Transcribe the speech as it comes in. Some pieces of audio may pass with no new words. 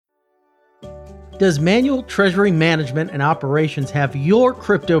Does manual treasury management and operations have your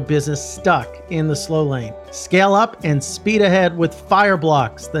crypto business stuck in the slow lane? Scale up and speed ahead with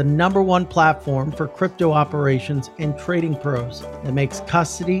Fireblocks, the #1 platform for crypto operations and trading pros that makes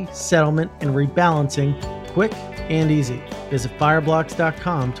custody, settlement, and rebalancing quick and easy. Visit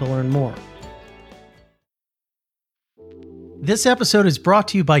fireblocks.com to learn more. This episode is brought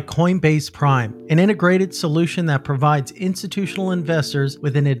to you by Coinbase Prime, an integrated solution that provides institutional investors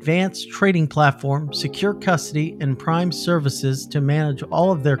with an advanced trading platform, secure custody, and prime services to manage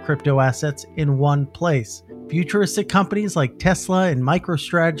all of their crypto assets in one place. Futuristic companies like Tesla and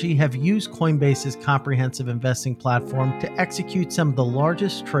MicroStrategy have used Coinbase's comprehensive investing platform to execute some of the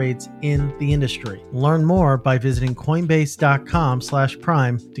largest trades in the industry. Learn more by visiting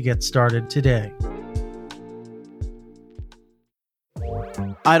coinbase.com/prime to get started today.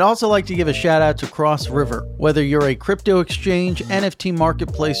 I'd also like to give a shout out to Cross River. Whether you're a crypto exchange, NFT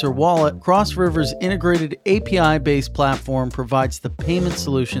marketplace, or wallet, Cross River's integrated API-based platform provides the payment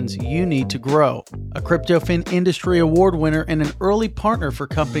solutions you need to grow. A CryptoFin Industry Award winner and an early partner for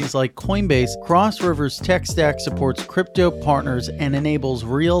companies like Coinbase, Cross River's tech stack supports crypto partners and enables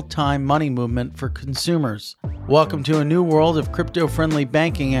real-time money movement for consumers. Welcome to a new world of crypto-friendly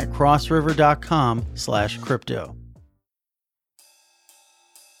banking at crossriver.com/crypto.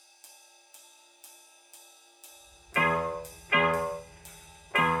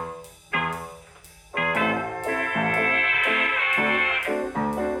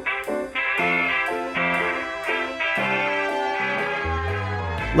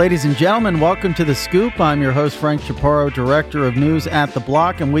 Ladies and gentlemen, welcome to The Scoop. I'm your host, Frank Chaparro, Director of News at The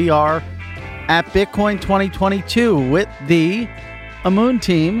Block, and we are at Bitcoin 2022 with the Amun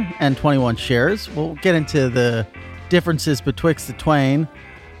team and 21Shares. We'll get into the differences betwixt the twain.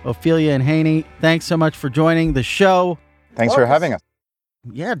 Ophelia and Haney, thanks so much for joining the show. Thanks for having us.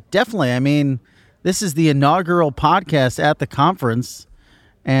 Yeah, definitely. I mean, this is the inaugural podcast at the conference,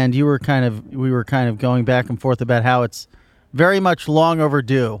 and we were kind of going back and forth about how it's very much long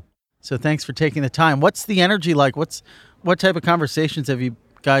overdue. So thanks for taking the time. What's the energy like? What type of conversations have you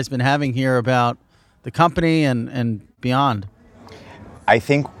guys been having here about the company and beyond? I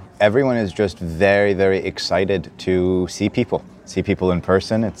think everyone is just very, very excited to see people in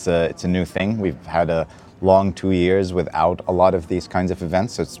person. It's a new thing. We've had a long 2 years without a lot of these kinds of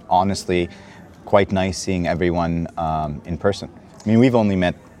events. So it's honestly quite nice seeing everyone in person. I mean, we've only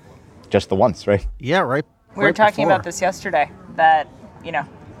met just the once, right? Yeah, right. We were talking about this yesterday, that, the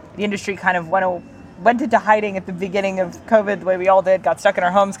industry kind of went into hiding at the beginning of COVID, the way we all did, got stuck in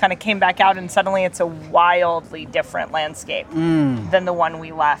our homes, kind of came back out, and suddenly it's a wildly different landscape than the one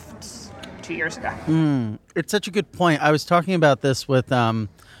we left 2 years ago. It's such a good point. I was talking about this with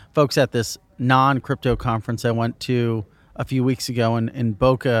folks at this non-crypto conference I went to a few weeks ago in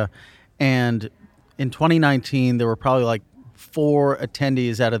Boca, and in 2019, there were probably like 4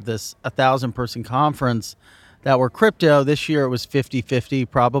 attendees out of this 1,000-person conference that were crypto. This year it was 50-50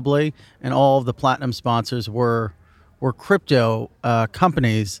 probably, and all of the platinum sponsors were crypto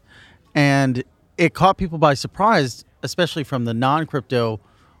companies, and it caught people by surprise, especially from the non-crypto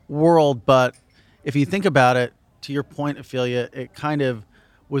world. But if you think about it, to your point, Ophelia, it kind of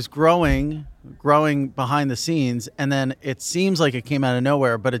was growing behind the scenes, and then it seems like it came out of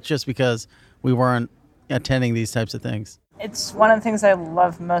nowhere, but it's just because we weren't attending these types of things. It's one of the things I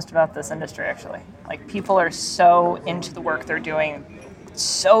love most about this industry, actually. Like, people are so into the work they're doing,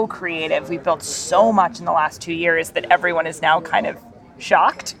 so creative. We've built so much in the last 2 years that everyone is now kind of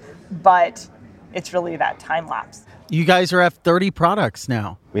shocked, but it's really that time lapse. You guys have 30 products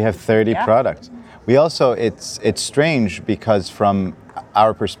now. We have 30 products. We also, it's strange because from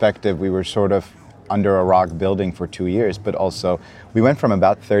our perspective, we were sort of under a rock building for 2 years, but also we went from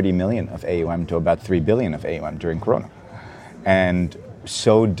about 30 million of AUM to about 3 billion of AUM during Corona. And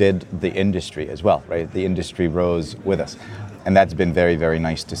so did the industry as well, right? The industry rose with us. And that's been very, very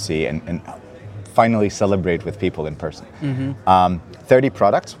nice to see and finally celebrate with people in person. 30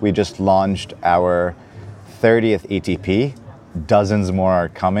 products. We just launched our 30th ETP. Dozens more are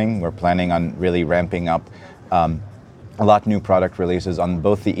coming. We're planning on really ramping up a lot of new product releases on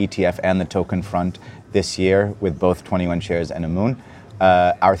both the ETF and the token front this year with both 21Shares and Amun.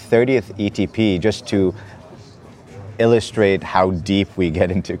 Our 30th ETP, just to illustrate how deep we get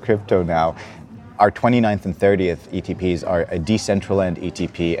into crypto now, our 29th and 30th ETPs are a Decentraland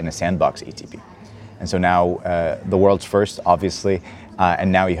ETP and a Sandbox ETP. And so now the world's first, obviously,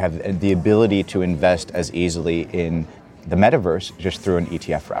 and now you have the ability to invest as easily in the metaverse just through an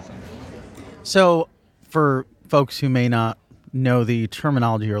ETF wrap. So for folks who may not know the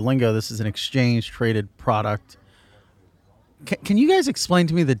terminology or lingo, this is an exchange-traded product. Can you guys explain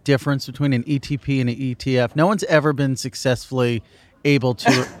to me the difference between an ETP and an ETF? No one's ever been successfully able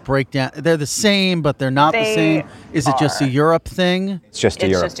to break down. They're the same, but they're not the same. Is it just a Europe thing? It's just a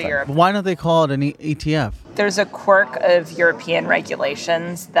It's Europe just a thing. Europe. Why don't they call it an ETF? There's a quirk of European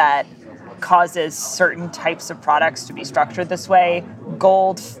regulations that causes certain types of products to be structured this way.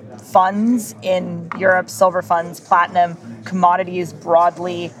 Gold funds in Europe, silver funds, platinum, commodities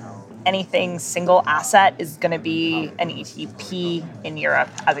broadly, anything single asset is going to be an ETP in Europe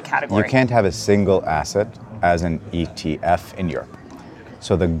as a category. You can't have a single asset as an ETF in Europe.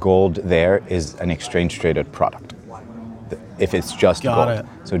 So the gold there is an exchange traded product. If it's just Got gold.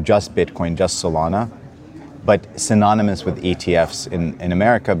 it. So just Bitcoin, just Solana, but synonymous with ETFs in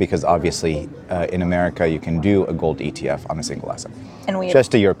America, because obviously in America you can do a gold ETF on a single asset. And we have,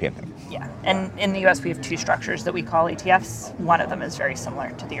 Just a European thing. yeah, and in the US we have two structures that we call ETFs. One of them is very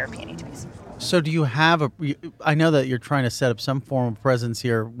similar to the European ETPs. So do you have I know that you're trying to set up some form of presence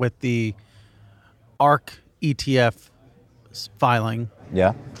here with the ARC ETF filing.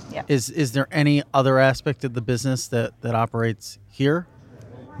 Yeah. Yeah. Is there any other aspect of the business that operates here?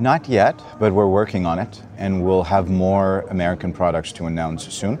 Not yet, but we're working on it, and we'll have more American products to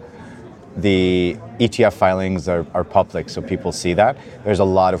announce soon. The ETF filings are public, so people see that. There's a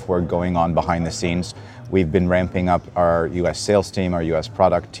lot of work going on behind the scenes. We've been ramping up our US sales team, our US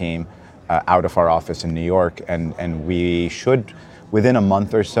product team, out of our office in New York, and we should, within a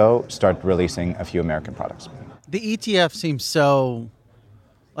month or so, start releasing a few American products. The ETF seems so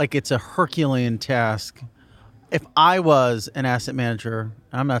like it's a Herculean task. If I was an asset manager,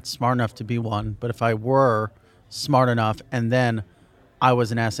 I'm not smart enough to be one, but if I were smart enough and then I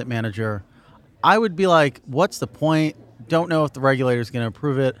was an asset manager, I would be like, what's the point? Don't know if the regulator's going to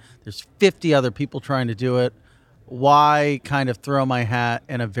approve it. There's 50 other people trying to do it. Why kind of throw my hat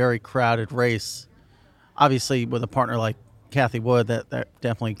in a very crowded race? Obviously, with a partner like Kathy Wood, that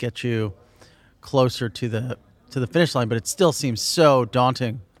definitely gets you closer to the finish line, but it still seems so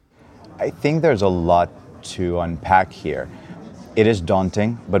daunting. I think there's a lot to unpack here. It is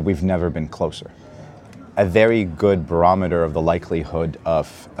daunting, but we've never been closer. A very good barometer of the likelihood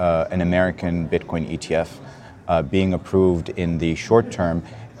of an American Bitcoin ETF being approved in the short term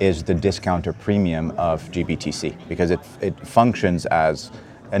is the discounter premium of GBTC, because it functions as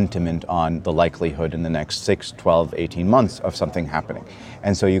intimate on the likelihood in the next 6, 12, 18 months of something happening.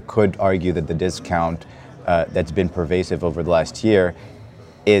 And so you could argue that the discount that's been pervasive over the last year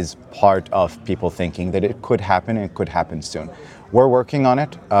is part of people thinking that it could happen and it could happen soon. We're working on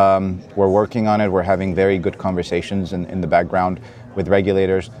it. We're having very good conversations in the background with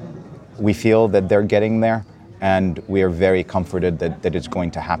regulators. We feel that they're getting there, and we are very comforted that it's going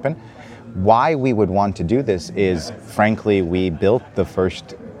to happen. Why we would want to do this is, frankly, we built the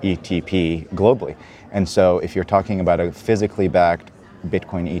first ETP globally. And so if you're talking about a physically backed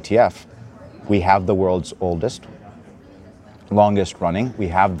Bitcoin ETF, we have the world's oldest, longest running. We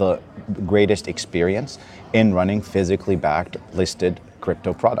have the greatest experience in running physically backed listed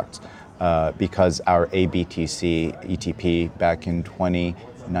crypto products because our ABTC ETP back in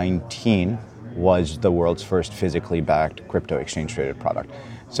 2019 was the world's first physically backed crypto exchange traded product.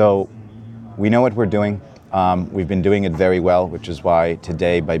 So we know what we're doing. We've been doing it very well, which is why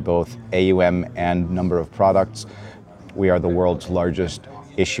today, by both AUM and number of products, we are the world's largest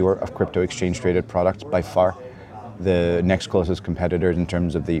issuer of crypto exchange traded products by far. The next closest competitors in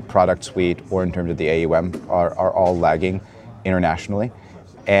terms of the product suite or in terms of the AUM are all lagging internationally.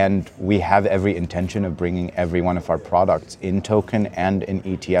 And we have every intention of bringing every one of our products in token and in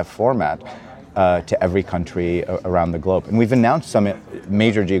ETF format to every country around the globe. And we've announced some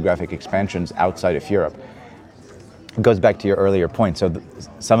major geographic expansions outside of Europe. It goes back to your earlier point. So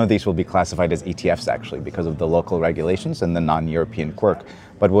some of these will be classified as ETFs actually because of the local regulations and the non-European quirk.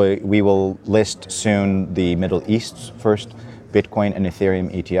 But we will list soon the Middle East's first Bitcoin and Ethereum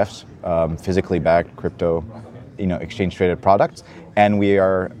ETFs, physically backed crypto, exchange traded products. And we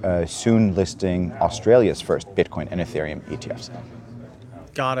are soon listing Australia's first Bitcoin and Ethereum ETFs.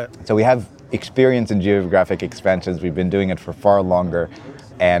 Got it. So we have experience in geographic expansions. We've been doing it for far longer,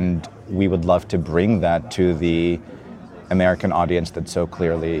 and we would love to bring that to the American audience that so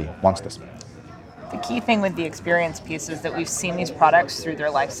clearly wants this. The key thing with the experience piece is that we've seen these products through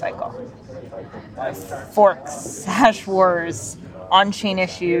their life cycle. Forks, hash wars, on-chain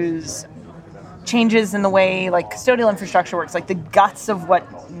issues, changes in the way custodial infrastructure works, the guts of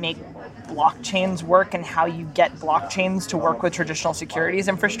what make blockchains work and how you get blockchains to work with traditional securities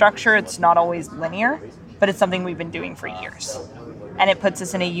infrastructure. It's not always linear, but it's something we've been doing for years. And it puts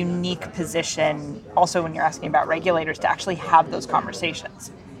us in a unique position, also when you're asking about regulators, to actually have those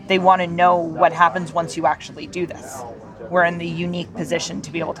conversations. They want to know what happens once you actually do this. we're in the unique position to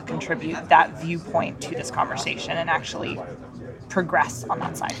be able to contribute that viewpoint to this conversation and actually progress on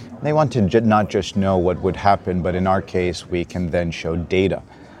that side. They want to not just know what would happen, but in our case, we can then show data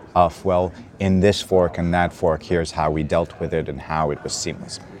of, well, in this fork and that fork, here's how we dealt with it and how it was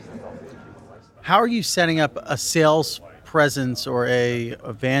seamless. How are you setting up a sales presence or a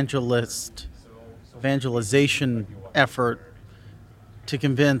evangelization effort to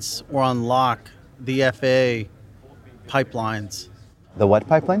convince or unlock the FA pipelines? The what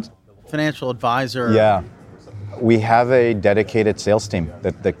pipelines? Financial advisor. Yeah. We have a dedicated sales team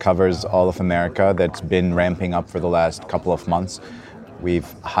that covers all of America that's been ramping up for the last couple of months.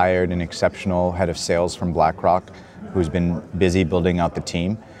 We've hired an exceptional head of sales from BlackRock who's been busy building out the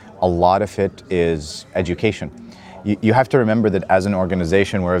team. A lot of it is education. You have to remember that as an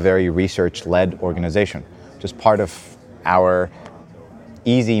organization, we're a very research-led organization. Just part of our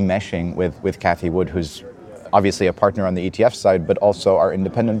easy meshing with Kathy Wood, who's obviously a partner on the ETF side, but also our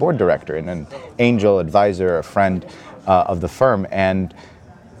independent board director and an angel advisor, a friend of the firm. And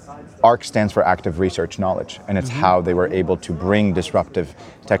ARC stands for Active Research Knowledge, and it's how they were able to bring disruptive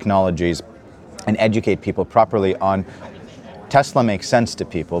technologies and educate people properly on Tesla makes sense to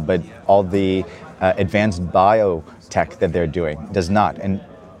people, but all the advanced biotech that they're doing does not. And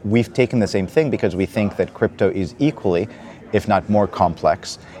we've taken the same thing because we think that crypto is equally, if not more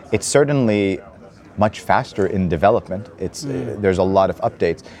complex. It's certainly much faster in development. There's a lot of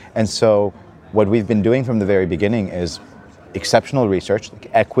updates. And so what we've been doing from the very beginning is exceptional research, like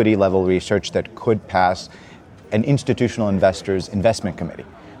equity level research that could pass an institutional investors investment committee,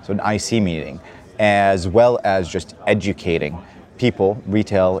 so an IC meeting, as well as just educating people,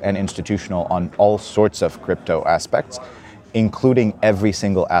 retail and institutional, on all sorts of crypto aspects, including every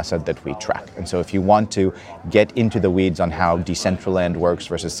single asset that we track. And so if you want to get into the weeds on how Decentraland works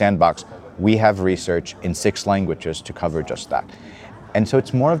versus Sandbox, we have research in 6 languages to cover just that. And so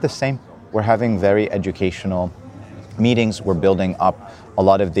it's more of the same. We're having very educational meetings. We're building up a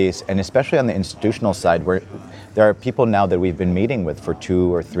lot of these, and especially on the institutional side, where there are people now that we've been meeting with for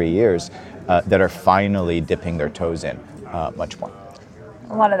 2 or 3 years that are finally dipping their toes in much more.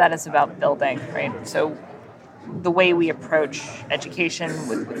 A lot of that is about building, right? So the way we approach education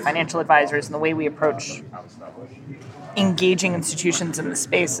with financial advisors and the way we approach engaging institutions in the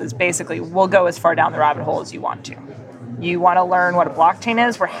space is basically, we'll go as far down the rabbit hole as you want to. You want to learn what a blockchain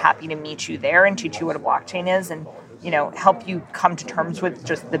is, we're happy to meet you there and teach you what a blockchain is and, help you come to terms with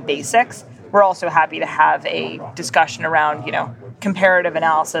just the basics. We're also happy to have a discussion around, comparative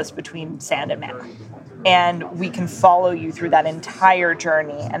analysis between sand and mana. And we can follow you through that entire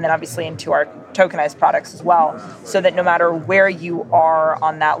journey and then obviously into our tokenized products as well, so that no matter where you are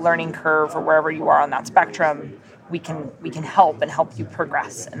on that learning curve or wherever you are on that spectrum, we can help you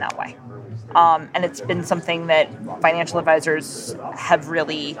progress in that way. And it's been something that financial advisors have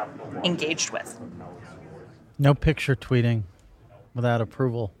really engaged with. No picture tweeting without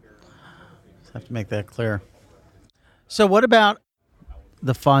approval. Just have to make that clear. So what about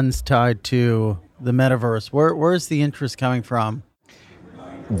the funds tied to the metaverse? Where is the interest coming from?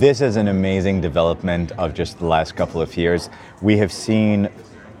 This is an amazing development of just the last couple of years. We have seen,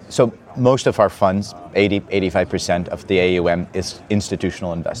 so most of our funds, 85% of the AUM is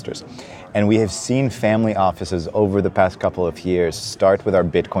institutional investors. And we have seen family offices over the past couple of years start with our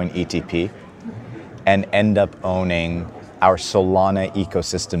Bitcoin ETP and end up owning our Solana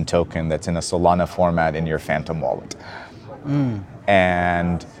ecosystem token that's in a Solana format in your Phantom wallet.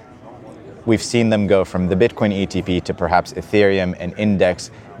 And we've seen them go from the Bitcoin ETP to perhaps Ethereum and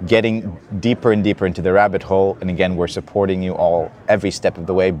Index, getting deeper and deeper into the rabbit hole. And again, we're supporting you all every step of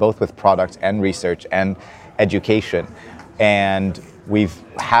the way, both with products and research and education. And we've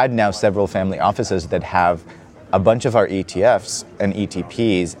had now several family offices that have a bunch of our ETFs and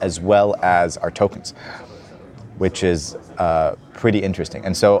ETPs as well as our tokens, which is pretty interesting.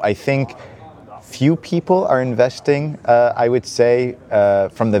 And so I think few people are investing, I would say,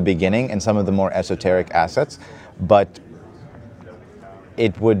 from the beginning in some of the more esoteric assets, but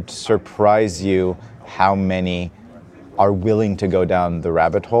it would surprise you how many are willing to go down the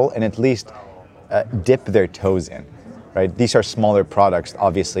rabbit hole and at least dip their toes in, right? These are smaller products,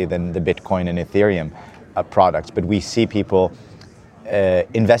 obviously, than the Bitcoin and Ethereum products, but we see people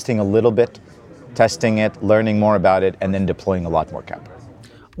investing a little bit, testing it, learning more about it, and then deploying a lot more capital.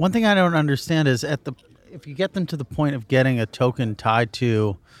 One thing I don't understand is if you get them to the point of getting a token tied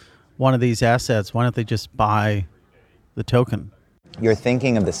to one of these assets, why don't they just buy the token? You're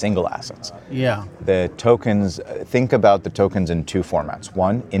thinking of the single assets. Yeah. The tokens, think about the tokens in 2 formats.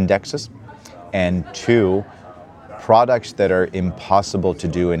 1, indexes, and 2, products that are impossible to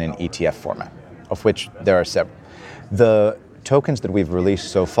do in an ETF format, of which there are several. The tokens that we've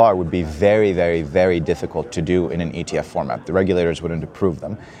released so far would be very, very, very difficult to do in an ETF format. The regulators wouldn't approve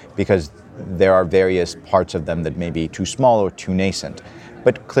them because there are various parts of them that may be too small or too nascent.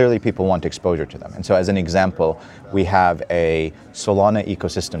 But clearly people want exposure to them. And so as an example, we have a Solana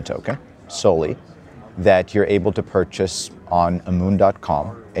ecosystem token, Soli, that you're able to purchase on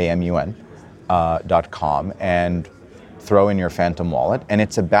amun.com, AMUN.com, and throw in your Phantom wallet. And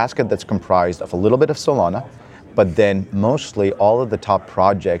it's a basket that's comprised of a little bit of Solana, but then mostly all of the top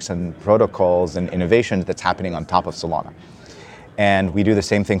projects and protocols and innovations that's happening on top of Solana. And we do the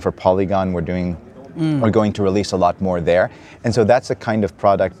same thing for Polygon. We're going to release a lot more there. And so that's a kind of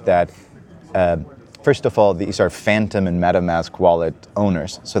product that, first of all, these are Phantom and MetaMask wallet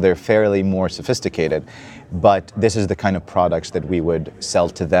owners, so they're fairly more sophisticated. But this is the kind of products that we would sell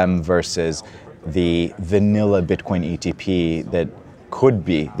to them versus the vanilla Bitcoin ETP that could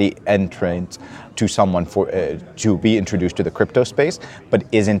be the entrance to someone to be introduced to the crypto space, but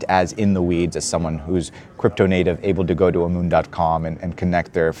isn't as in the weeds as someone who's crypto native, able to go to amun.com and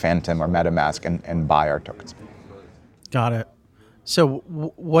connect their Phantom or MetaMask and buy our tokens. Got it. So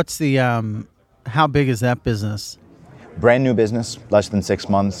what's the, how big is that business? Brand new business, less than 6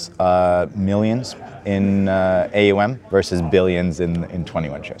 months, millions in AUM versus billions in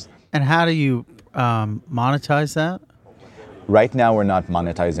 21Shares. And how do you monetize that? Right now, we're not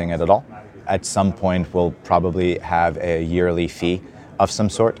monetizing it at all. At some point, we'll probably have a yearly fee of some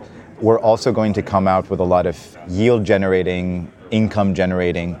sort. We're also going to come out with a lot of yield-generating,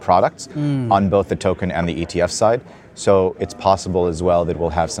 income-generating products on both the token and the ETF side. So it's possible as well that we'll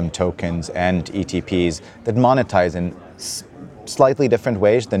have some tokens and ETPs that monetize in slightly different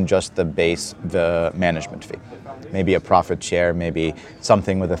ways than just the management fee. Maybe a profit share, maybe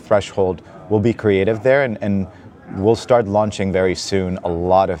something with a threshold. We'll be creative there, and we'll start launching very soon a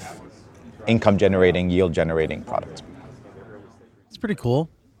lot of income-generating, yield-generating products. It's pretty cool.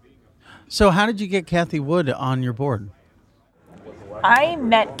 So how did you get Kathy Wood on your board? I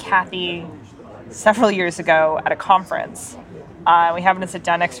met Kathy several years ago at a conference. We happened to sit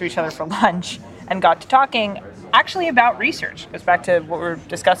down next to each other for lunch and got to talking actually about research. It goes back to what we were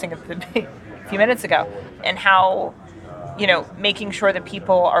discussing a few minutes ago, and how, making sure that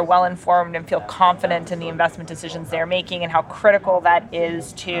people are well informed and feel confident in the investment decisions they're making, and how critical that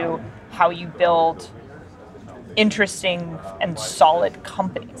is to how you build interesting and solid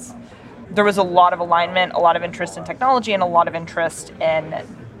companies. There was a lot of alignment, a lot of interest in technology, and a lot of interest in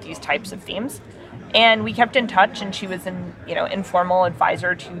these types of themes. And we kept in touch, and she was an informal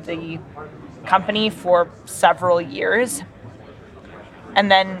advisor to the company for several years,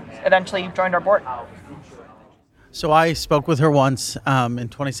 and then eventually joined our board. So I spoke with her once in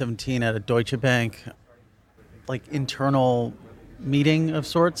 2017 at a Deutsche Bank, internal meeting of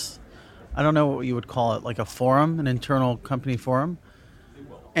sorts. I don't know what you would call it, like a forum, an internal company forum.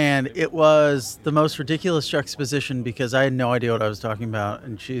 And it was the most ridiculous juxtaposition because I had no idea what I was talking about,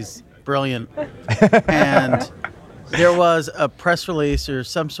 and she's brilliant. And there was a press release or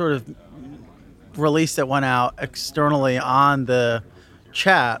some sort of release that went out externally on the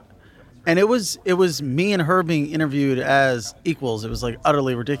chat, and it was me and her being interviewed as equals. It was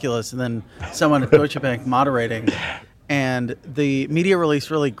utterly ridiculous. And then someone at Deutsche Bank moderating, and the media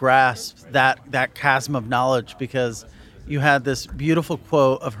release really grasped that chasm of knowledge, because you had this beautiful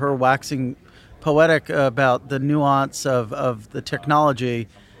quote of her waxing poetic about the nuance of the technology,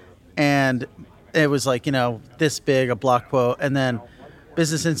 and it was this big, a block quote, and then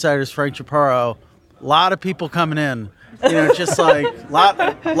Business Insider's Frank Chaparro, a lot of people coming in, just lot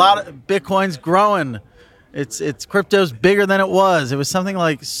of Bitcoin's growing, it's crypto's bigger than it was. It was something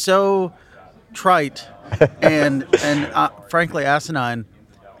so trite and frankly asinine.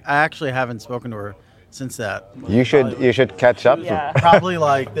 I actually haven't spoken to her since that. You should catch up. Yeah. Probably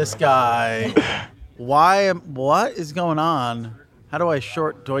this guy. What is going on? How do I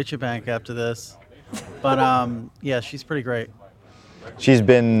short Deutsche Bank after this? But yeah, she's pretty great. She's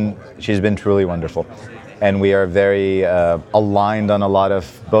been truly wonderful, and we are very aligned on a lot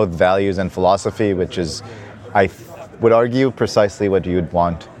of both values and philosophy, which is, I would argue, precisely what you'd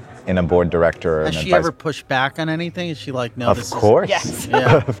want in a board director or Has an she advisor. ever pushed back on anything? Is she no? Of course. Yes.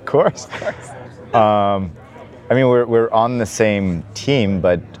 Yeah. Of course. We're on the same team,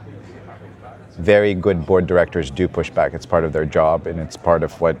 but very good board directors do push back. It's part of their job, and it's part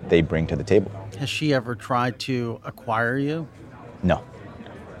of what they bring to the table. Has she ever tried to acquire you? No.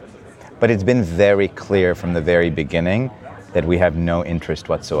 But it's been very clear from the very beginning that we have no interest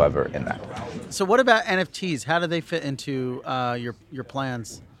whatsoever in that. So what about NFTs? How do they fit into your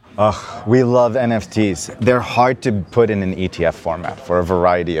plans? We love NFTs. They're hard to put in an ETF format for a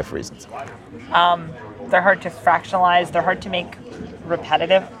variety of reasons. They're hard to fractionalize. They're hard to make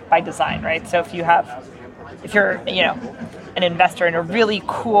repetitive by design, right? So if you're, an investor in a really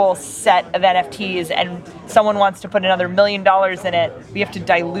cool set of NFTs and someone wants to put another $1 million in it, we have to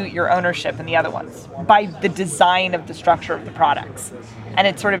dilute your ownership in the other ones by the design of the structure of the products. And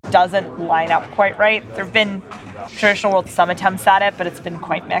it sort of doesn't line up quite right. There have been traditional world some attempts at it, but it's been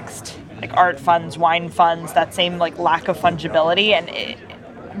quite mixed. Like art funds, wine funds, that same lack of fungibility, and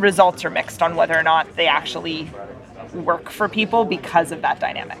results are mixed on whether or not they actually work for people because of that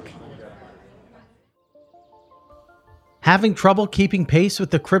dynamic. Having trouble keeping pace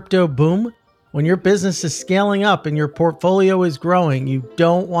with the crypto boom? When your business is scaling up and your portfolio is growing, you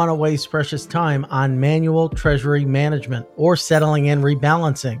don't want to waste precious time on manual treasury management or settling and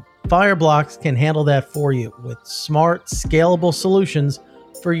rebalancing. Fireblocks can handle that for you with smart, scalable solutions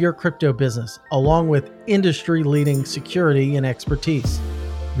for your crypto business, along with industry-leading security and expertise.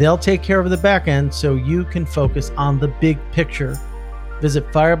 They'll take care of the back end so you can focus on the big picture.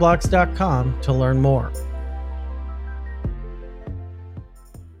 Visit fireblocks.com to learn more.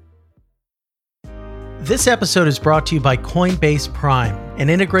 This episode is brought to you by Coinbase Prime, an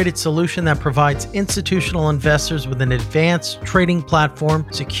integrated solution that provides institutional investors with an advanced trading platform,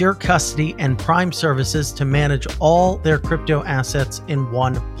 secure custody, and prime services to manage all their crypto assets in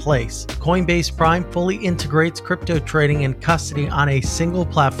one place. Coinbase Prime fully integrates crypto trading and custody on a single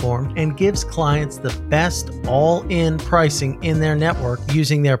platform and gives clients the best all-in pricing in their network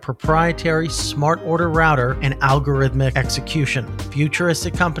using their proprietary smart order router and algorithmic execution.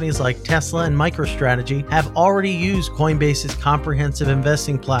 Futuristic companies like Tesla and MicroStrategy have already used Coinbase's comprehensive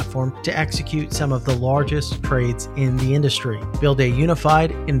investing platform to execute some of the largest trades in the industry. Build a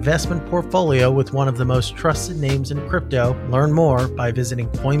unified investment portfolio with one of the most trusted names in crypto. Learn more by visiting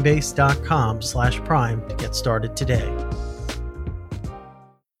coinbase.com/prime to get started today.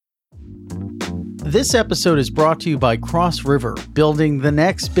 This episode is brought to you by Cross River. Building the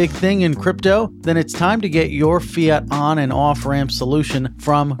next big thing in crypto? Then it's time to get your fiat on and off ramp solution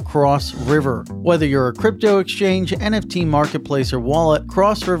from Cross River. Whether you're a crypto exchange, NFT marketplace, or wallet,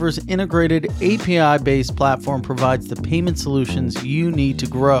 Cross River's integrated API-based platform provides the payment solutions you need to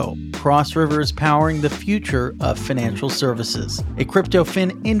grow. Cross River is powering the future of financial services. A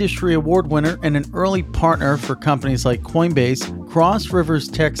CryptoFin Industry Award winner and an early partner for companies like Coinbase, Cross River's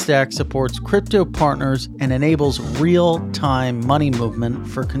tech stack supports crypto partners and enables real-time money movement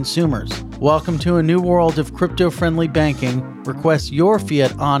for consumers. Welcome to a new world of crypto-friendly banking. Request your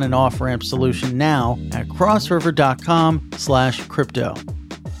fiat on and off-ramp solution now at crossriver.com/crypto.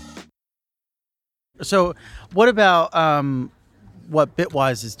 So what about what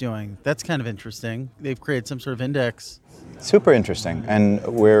Bitwise is doing? That's kind of interesting. They've created some sort of index. Super interesting, and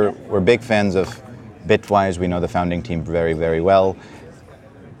we're big fans of Bitwise. We know the founding team very, very well.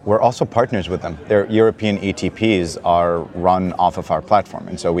 We're also partners with them. Their European ETPs are run off of our platform,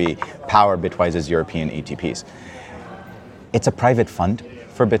 and so we power Bitwise's European ETPs. It's a private fund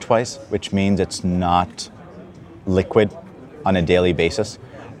for Bitwise, which means it's not liquid on a daily basis.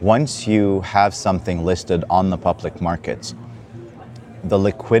 Once you have something listed on the public markets, the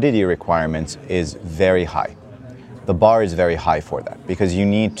liquidity requirements is very high. The bar is very high for that because you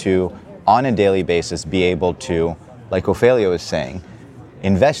need to, on a daily basis, be able to, like Ophelia was saying,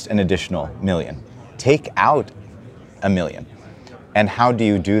 invest an additional $1 million, take out $1 million. And how do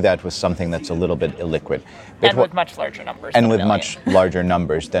you do that with something that's a little bit illiquid? And with much larger numbers. And with much larger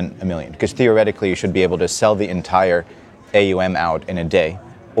numbers than $1 million. Because theoretically, you should be able to sell the entire AUM out in a day,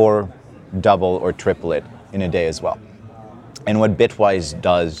 or double or triple it in a day as well. And what Bitwise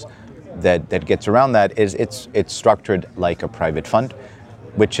does that gets around that is it's structured like a private fund,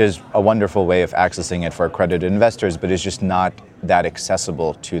 which is a wonderful way of accessing it for accredited investors, but it's just not that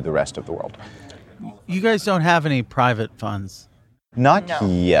accessible to the rest of the world. You guys don't have any private funds? Not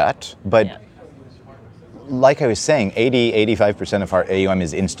yet, but like I was saying, 80-85% of our AUM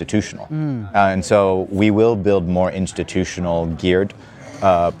is institutional. And so we will build more institutional geared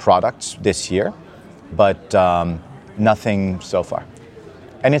products this year, but nothing so far.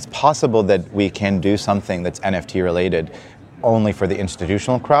 And it's possible that we can do something that's NFT related only for the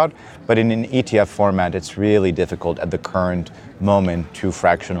institutional crowd, but in an ETF format, it's really difficult at the current moment to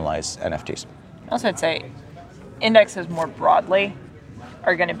fractionalize NFTs. Also, I'd say indexes more broadly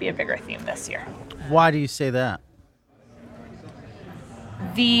are going to be a bigger theme this year. Why do you say that?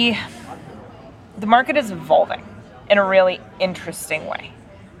 The market is evolving in a really interesting way.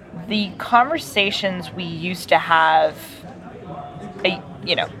 The conversations we used to have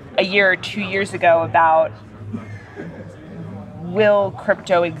a year or 2 years ago about will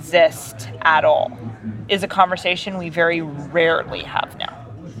crypto exist at all is a conversation we very rarely have now.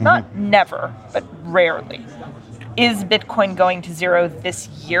 not never, but rarely. Is Bitcoin going to zero this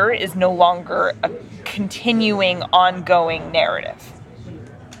year is no longer a continuing, ongoing narrative.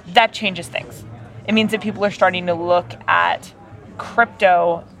 That changes things. It means that people are starting to look at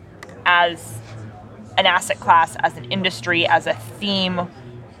crypto as an asset class, as an industry, as a theme.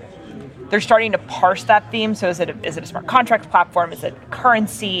 They're starting to parse that theme. So is it a smart contracts platform? Is it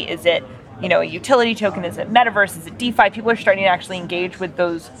currency? Is it a utility token? Is it metaverse? Is it DeFi? People are starting to actually engage with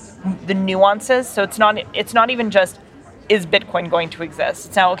the nuances. So it's not even just, is Bitcoin going to exist?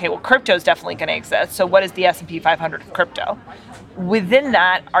 It's now, okay, well, crypto is definitely going to exist. So what is the S&P 500 of crypto? Within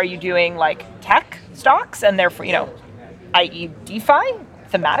that, are you doing like tech stocks and therefore, i.e. DeFi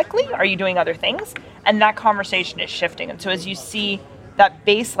thematically? Are you doing other things? And that conversation is shifting. And so as you see that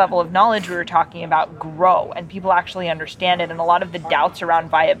base level of knowledge we were talking about grow and people actually understand it, and a lot of the doubts around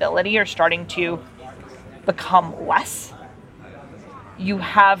viability are starting to become less, you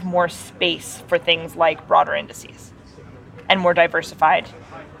have more space for things like broader indices and more diversified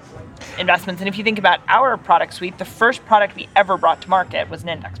investments. And if you think about our product suite, the first product we ever brought to market was an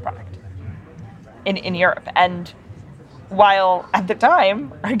index product in Europe. And while at the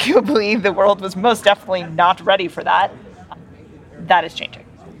time, arguably, the world was most definitely not ready for that, that is changing.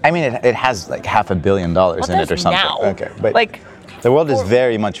 I mean, it has like $500 million in it or something. Now. Okay, but the world is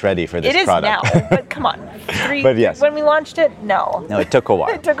very much ready for this product. It is now, but come on. But yes. When we launched it, no. No, it took a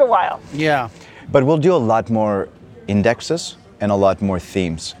while. It took a while. Yeah. But we'll do a lot more indexes and a lot more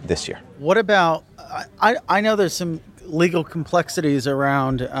themes this year. What about, I know there's some legal complexities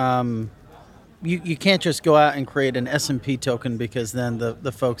around, you can't just go out and create an S&P token because then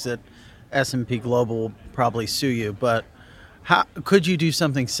the folks at S&P Global will probably sue you. But how could you do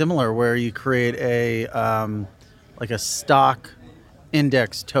something similar where you create like a stock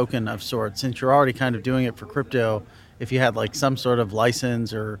index token of sorts, since you're already kind of doing it for crypto? If you had like some sort of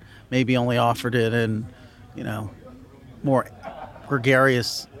license or maybe only offered it in, more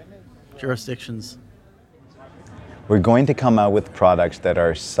gregarious jurisdictions. We're going to come out with products that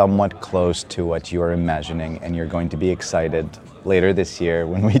are somewhat close to what you are imagining, and you're going to be excited later this year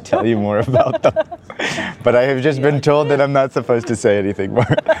when we tell you more about them. But I have just been told that I'm not supposed to say anything more.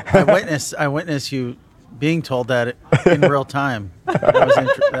 I witnessed you being told that in real time. That was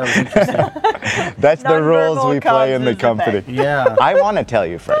interesting. That's the rules we play in the company. Yeah. I want to tell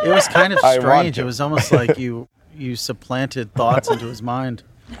you, Fred. It was kind of strange. It was almost like you supplanted thoughts into his mind.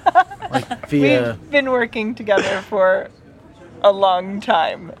 Like via... We've been working together for a long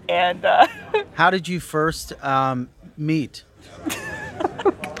time. And how did you first meet?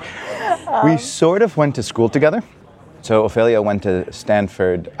 We sort of went to school together. So Ophelia went to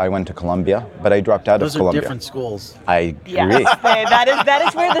Stanford, I went to Columbia, but I dropped out of Columbia. Those are different schools. I agree. Yes, that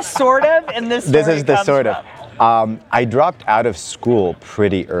is where the sort of in this story This is the comes sort of. from. I dropped out of school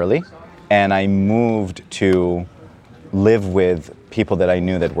pretty early, and I moved to live with people that I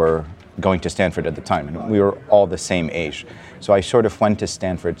knew that were going to Stanford at the time, and we were all the same age. So I sort of went to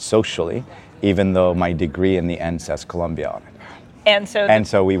Stanford socially, even though my degree in the end says Columbia on it. And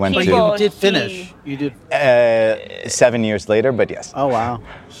so we went But to... you did finish. You did. 7 years later, but yes. Oh, wow.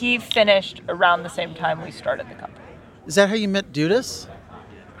 He finished around the same time we started the company. Is that how you met Dudas?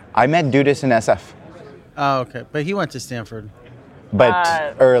 I met Dudas in SF. Oh, okay. But he went to Stanford.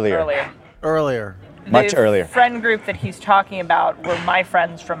 But earlier. Much earlier. The friend group that he's talking about were my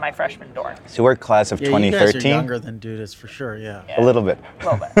friends from my freshman dorm. So we're class of 2013. You guys are younger than Dudas for sure, yeah. A little bit.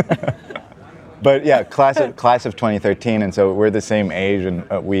 A little bit. But yeah, class of 2013, and so we're the same age, and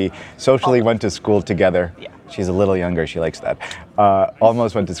we socially went to school together. Yeah. She's a little younger, she likes that.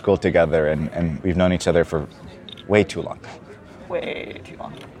 Almost went to school together, and we've known each other for way too long. Way too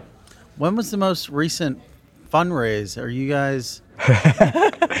long. When was the most recent fundraise? Are you guys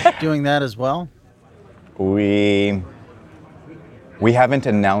doing that as well? We haven't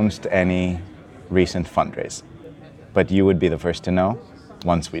announced any recent fundraise, but you would be the first to know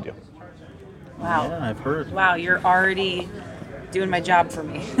once we do. Wow. Yeah, I've heard. Wow, you're already doing my job for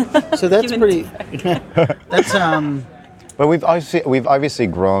me. So that's pretty. That's But we've obviously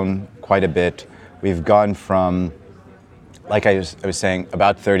grown quite a bit. We've gone from, like I was saying,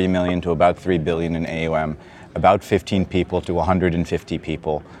 about 30 million to about 3 billion in AUM, about 15 people to 150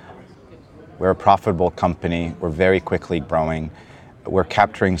 people. We're a profitable company. We're very quickly growing. We're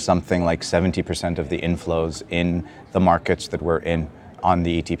capturing something like 70% of the inflows in the markets that we're in. On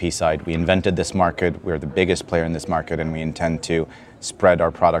the ETP side, we invented this market, we're the biggest player in this market, and we intend to spread our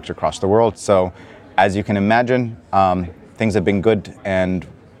product across the world. So, as you can imagine, things have been good, and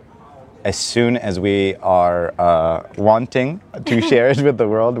as soon as we are wanting to share it with the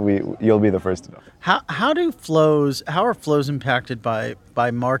world, you'll be the first to know. How are flows impacted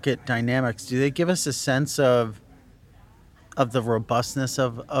by market dynamics? Do they give us a sense of the robustness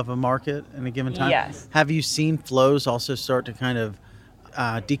of a market in a given time? Yes. Have you seen flows also start to kind of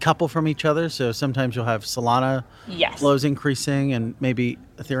decouple from each other? So sometimes you'll have Solana flows increasing and maybe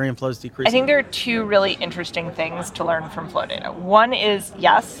Ethereum flows decreasing. I think there are two really interesting things to learn from flow data. One is,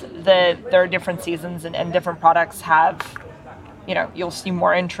 yes, there are different seasons and different products have, you'll see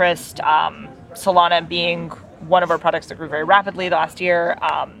more interest. Solana being one of our products that grew very rapidly last year,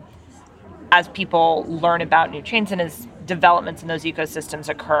 as people learn about new chains and as developments in those ecosystems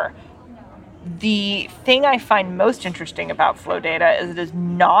occur. The thing I find most interesting about flow data is it is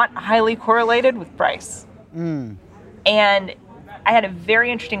not highly correlated with price. And I had a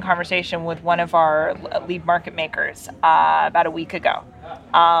very interesting conversation with one of our lead market makers about a week ago,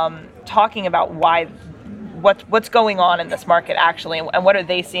 talking about what's going on in this market actually, and what are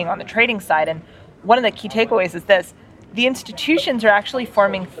they seeing on the trading side. And one of the key takeaways is this: the institutions are actually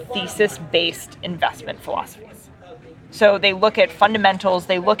forming thesis-based investment philosophies. So they look at fundamentals,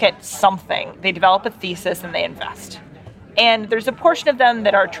 they look at something, they develop a thesis, and they invest. And there's a portion of them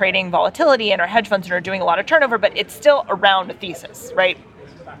that are trading volatility and are hedge funds and are doing a lot of turnover, but it's still around a thesis, right?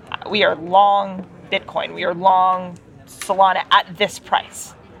 We are long Bitcoin, we are long Solana at this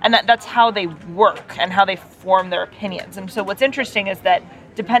price. And that's how they work and how they form their opinions. And so what's interesting is that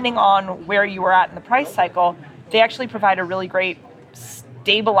depending on where you are at in the price cycle, they actually provide a really great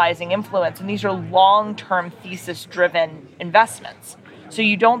stabilizing influence. And these are long-term thesis-driven investments. So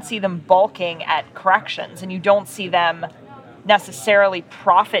you don't see them bulking at corrections, and you don't see them necessarily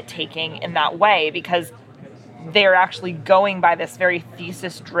profit-taking in that way because they're actually going by this very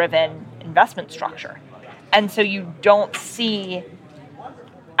thesis-driven investment structure. And so you don't see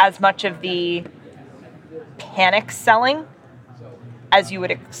as much of the panic selling as you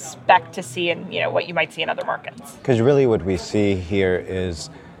would expect to see in what you might see in other markets. Because really what we see here is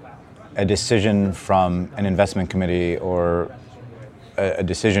a decision from an investment committee or a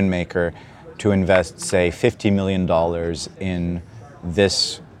decision maker to invest, say, $50 million in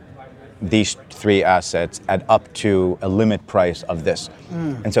these three assets at up to a limit price of this.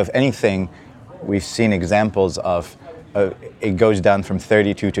 And so if anything, we've seen examples of it goes down from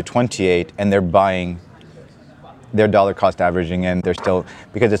 32 to 28 and they're buying their dollar cost averaging in, they're still,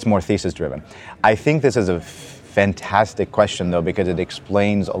 because it's more thesis driven. I think this is a fantastic question though, because it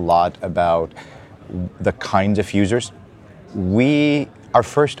explains a lot about the kinds of users. Our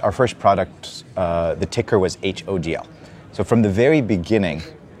first product, the ticker was HODL. So from the very beginning,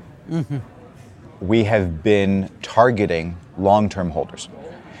 we have been targeting long-term holders.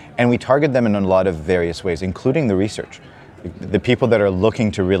 And we target them in a lot of various ways, including the research. The people that are looking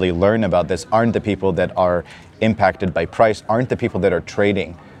to really learn about this aren't the people that are impacted by price, aren't the people that are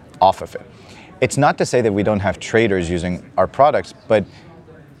trading off of it. It's not to say that we don't have traders using our products, but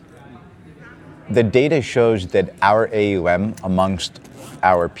the data shows that our AUM amongst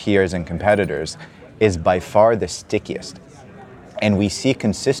our peers and competitors is by far the stickiest. And we see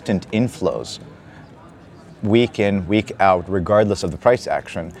consistent inflows week in, week out, regardless of the price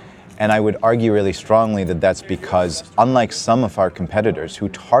action. And I would argue really strongly that that's because, unlike some of our competitors who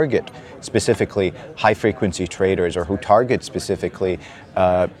target specifically high-frequency traders or who target specifically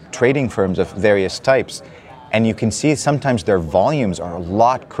trading firms of various types, and you can see sometimes their volumes are a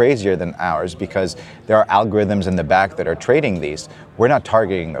lot crazier than ours because there are algorithms in the back that are trading these. We're not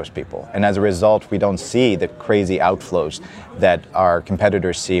targeting those people. And as a result, we don't see the crazy outflows that our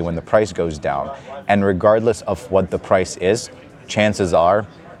competitors see when the price goes down. And regardless of what the price is, chances are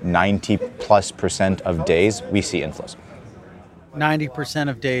 90+% of days we see inflows. 90%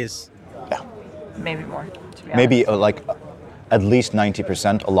 of days. Yeah. Maybe more, to be honest. Maybe at least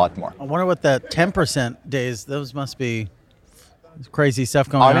 90%, a lot more. I wonder what that 10% days, those must be crazy stuff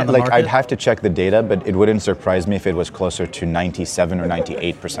going on in the market. I'd have to check the data, but it wouldn't surprise me if it was closer to 97 or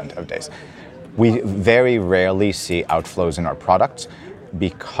 98% of days. We very rarely see outflows in our products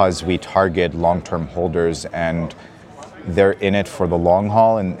because we target long-term holders and they're in it for the long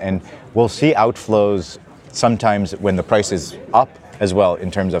haul. And we'll see outflows sometimes when the price is up as well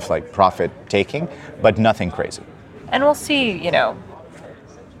in terms of profit taking, but nothing crazy. And we'll see, and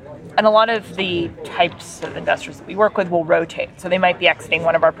a lot of the types of investors that we work with will rotate. So they might be exiting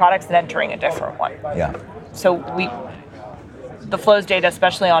one of our products and entering a different one. Yeah. So the flows data,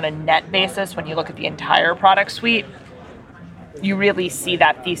 especially on a net basis, when you look at the entire product suite, you really see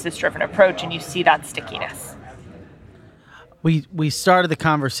that thesis-driven approach and you see that stickiness. We started the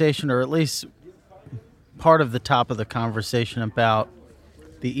conversation, or at least part of the top of the conversation, about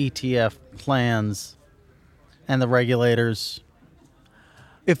the ETF plans and the regulators,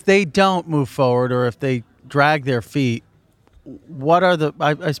 if they don't move forward or if they drag their feet, what are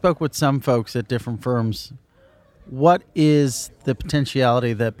I spoke with some folks at different firms. What is the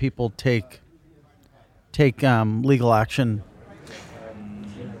potentiality that people take legal action?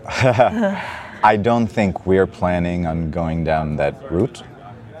 I don't think we're planning on going down that route.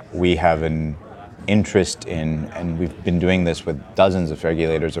 We have an interest in, and we've been doing this with dozens of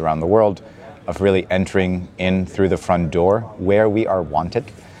regulators around the world, of really entering in through the front door where we are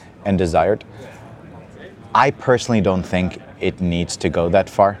wanted and desired. I personally don't think it needs to go that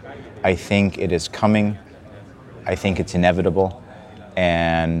far. I think it is coming. I think it's inevitable.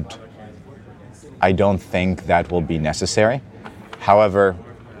 And I don't think that will be necessary. However,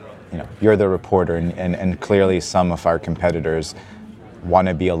 you're the reporter, and clearly some of our competitors want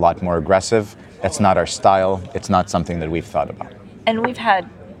to be a lot more aggressive. That's not our style. It's not something that we've thought about. And we've had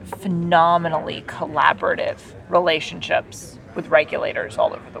phenomenally collaborative relationships with regulators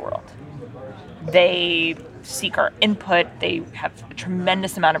all over the world. They seek our input. They have a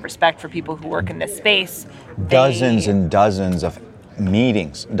tremendous amount of respect for people who work in this space. Dozens and dozens of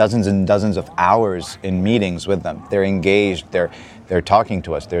meetings, dozens and dozens of hours in meetings with them. They're engaged. They're talking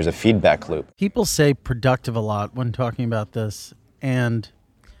to us. There's a feedback loop. People say productive a lot when talking about this, and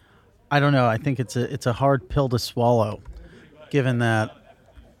I don't know. I think it's a hard pill to swallow, given that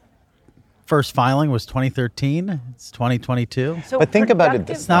first filing was 2013. It's 2022. So but think about it.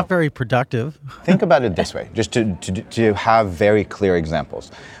 It's not very productive. Think about it this way, just to have very clear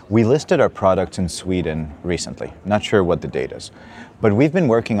examples. We listed our products in Sweden recently. Not sure what the date is, but we've been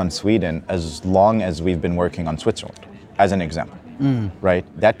working on Sweden as long as we've been working on Switzerland, as an example, right?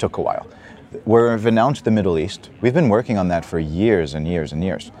 That took a while. We've announced the Middle East. We've been working on that for years and years and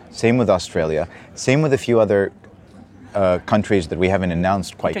years. Same with Australia. Same with a few other countries that we haven't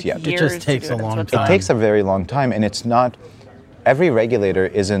announced quite yet. It just takes a long time. It takes a very long time, and it's not, every regulator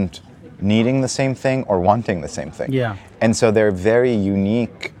isn't needing the same thing or wanting the same thing. Yeah. And so they're very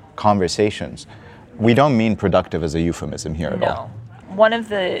unique conversations. We don't mean productive as a euphemism here at all. One of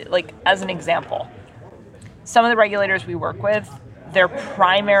the, as an example, some of the regulators we work with, their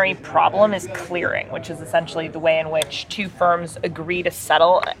primary problem is clearing, which is essentially the way in which two firms agree to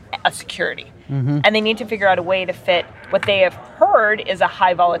settle a security. And they need to figure out a way to fit what they have heard is a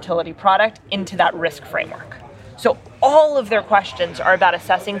high volatility product into that risk framework. So all of their questions are about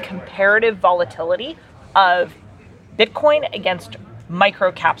assessing comparative volatility of Bitcoin against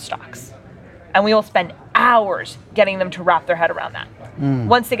micro cap stocks. And we will spend hours getting them to wrap their head around that.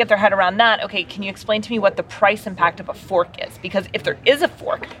 Once they get their head around that, okay, can you explain to me what the price impact of a fork is? Because if there is a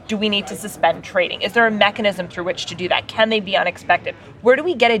fork, do we need to suspend trading? Is there a mechanism through which to do that? Can they be unexpected? Where do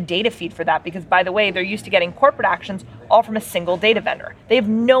we get a data feed for that? Because by the way, they're used to getting corporate actions all from a single data vendor. They have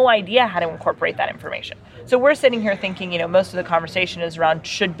no idea how to incorporate that information. So we're sitting here thinking, most of the conversation is around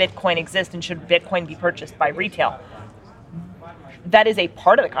should Bitcoin exist and should Bitcoin be purchased by retail? That is a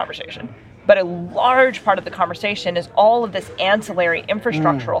part of the conversation. But a large part of the conversation is all of this ancillary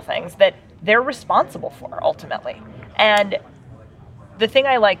infrastructural things that they're responsible for ultimately. And the thing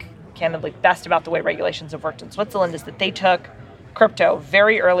I like, candidly, best about the way regulations have worked in Switzerland is that they took crypto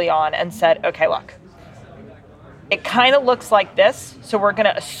very early on and said, okay, look, it kind of looks like this, so we're going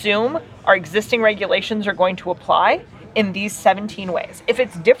to assume our existing regulations are going to apply in these 17 ways. If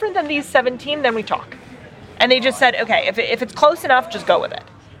it's different than these 17, then we talk. And they just said, okay, if it's close enough, just go with it.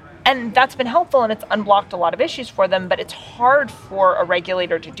 And that's been helpful, and it's unblocked a lot of issues for them, but it's hard for a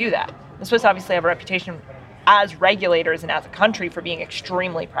regulator to do that. The Swiss obviously have a reputation as regulators and as a country for being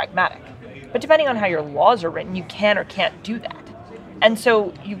extremely pragmatic. But depending on how your laws are written, you can or can't do that. And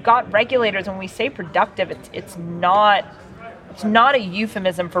so you've got regulators, and when we say productive, it's not a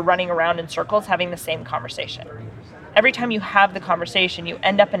euphemism for running around in circles having the same conversation. Every time you have the conversation, you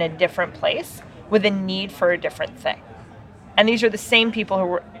end up in a different place with a need for a different thing. And these are the same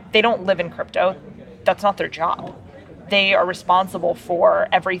people they don't live in crypto. That's not their job. They are responsible for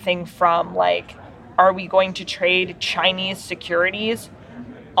everything from are we going to trade Chinese securities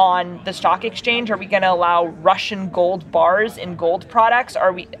on the stock exchange? Are we going to allow Russian gold bars in gold products?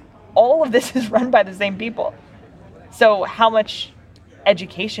 All of this is run by the same people. So how much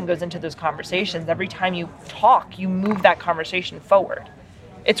education goes into those conversations? Every time you talk, you move that conversation forward.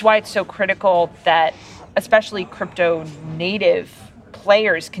 It's why it's so critical that especially crypto native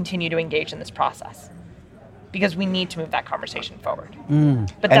players continue to engage in this process, because we need to move that conversation forward.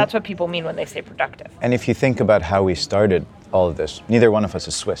 But that's what people mean when they say productive. And if you think about how we started all of this, neither one of us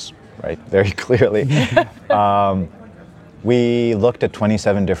is Swiss, right? Very clearly. We looked at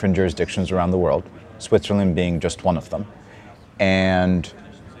 27 different jurisdictions around the world, Switzerland being just one of them. And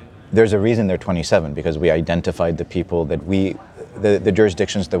there's a reason they're 27, because we identified the people that the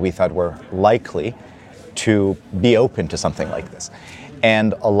jurisdictions that we thought were likely to be open to something like this.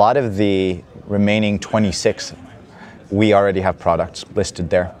 And a lot of the remaining 26, we already have products listed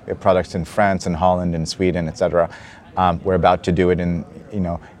there. We have products in France and Holland and Sweden, etc. We're about to do it in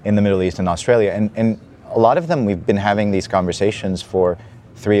the Middle East and Australia. And a lot of them, we've been having these conversations for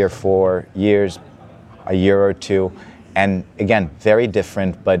 3 or 4 years, a year or two. And again, very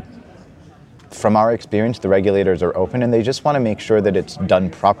different, but from our experience, the regulators are open and they just want to make sure that it's done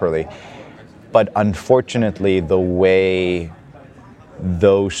properly. But unfortunately, the way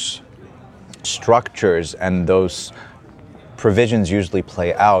those structures and those provisions usually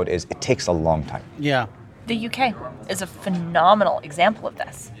play out is it takes a long time. Yeah. The UK is a phenomenal example of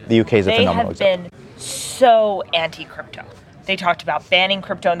this. The UK is a phenomenal example. They have been so anti-crypto. They talked about banning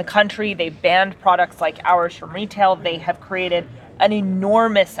crypto in the country. They banned products like ours from retail. They have created an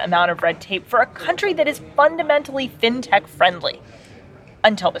enormous amount of red tape for a country that is fundamentally fintech friendly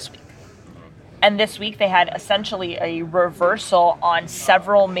until this week. And this week they had essentially a reversal on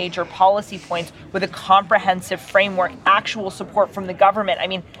several major policy points with a comprehensive framework, actual support from the government. I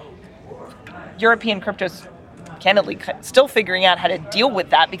mean, European crypto's candidly still figuring out how to deal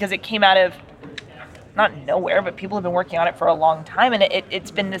with that because it came out of not nowhere, but people have been working on it for a long time, and it's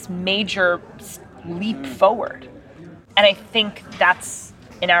been this major leap forward. And I think that's,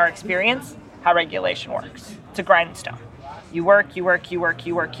 in our experience, how regulation works. It's a grindstone. You work,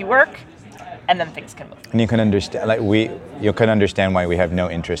 and then things can move. And you can understand, you can understand why we have no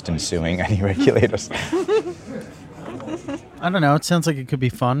interest in suing any regulators. I don't know. It sounds like it could be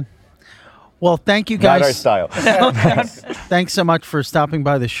fun. Well, thank you guys. Not our style. Thanks so much for stopping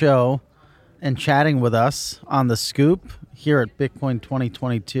by the show and chatting with us on The Scoop here at Bitcoin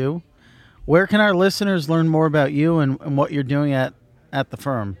 2022. Where can our listeners learn more about you and what you're doing at the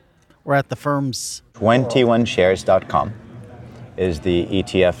firm or at the firms? 21Shares.com is the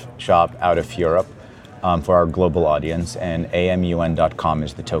ETF shop out of Europe for our global audience, and amun.com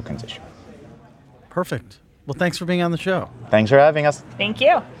is the tokens issue. Perfect. Well, thanks for being on the show. Thanks for having us. Thank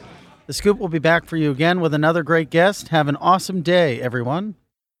you. The Scoop will be back for you again with another great guest. Have an awesome day, everyone.